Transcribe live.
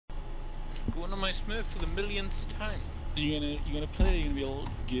going on my Smurf for the millionth time. You're gonna play? You're gonna be a little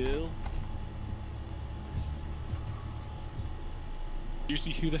girl? You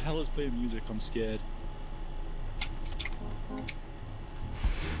see who the hell is playing music? I'm scared.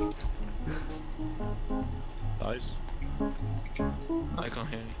 Guys, I can't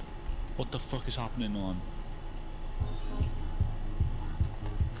hear anything. what the fuck is happening on?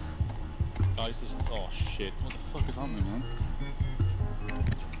 Guys, this. Oh shit! What the fuck is happening, man?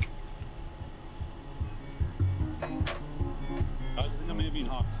 Guys, I think I may have been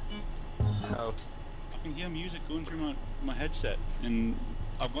hacked. How? I can hear music going through my headset, and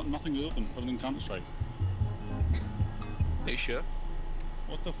I've got nothing open other than Counter-Strike. Are you sure?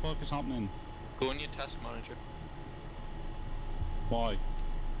 What the fuck is happening? Go on your task manager. Why?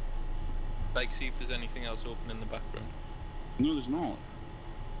 Like, see if there's anything else open in the background. No, there's not.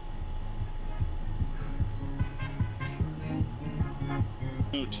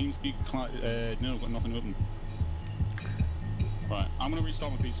 No, TeamSpeak, no, I've got nothing open. Right, I'm gonna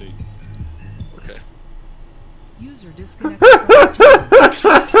restart my PC. Okay. User disconnected from the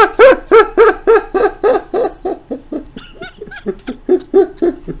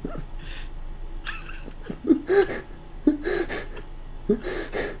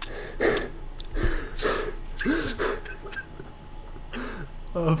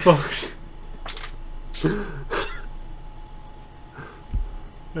Oh fuck.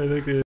 I think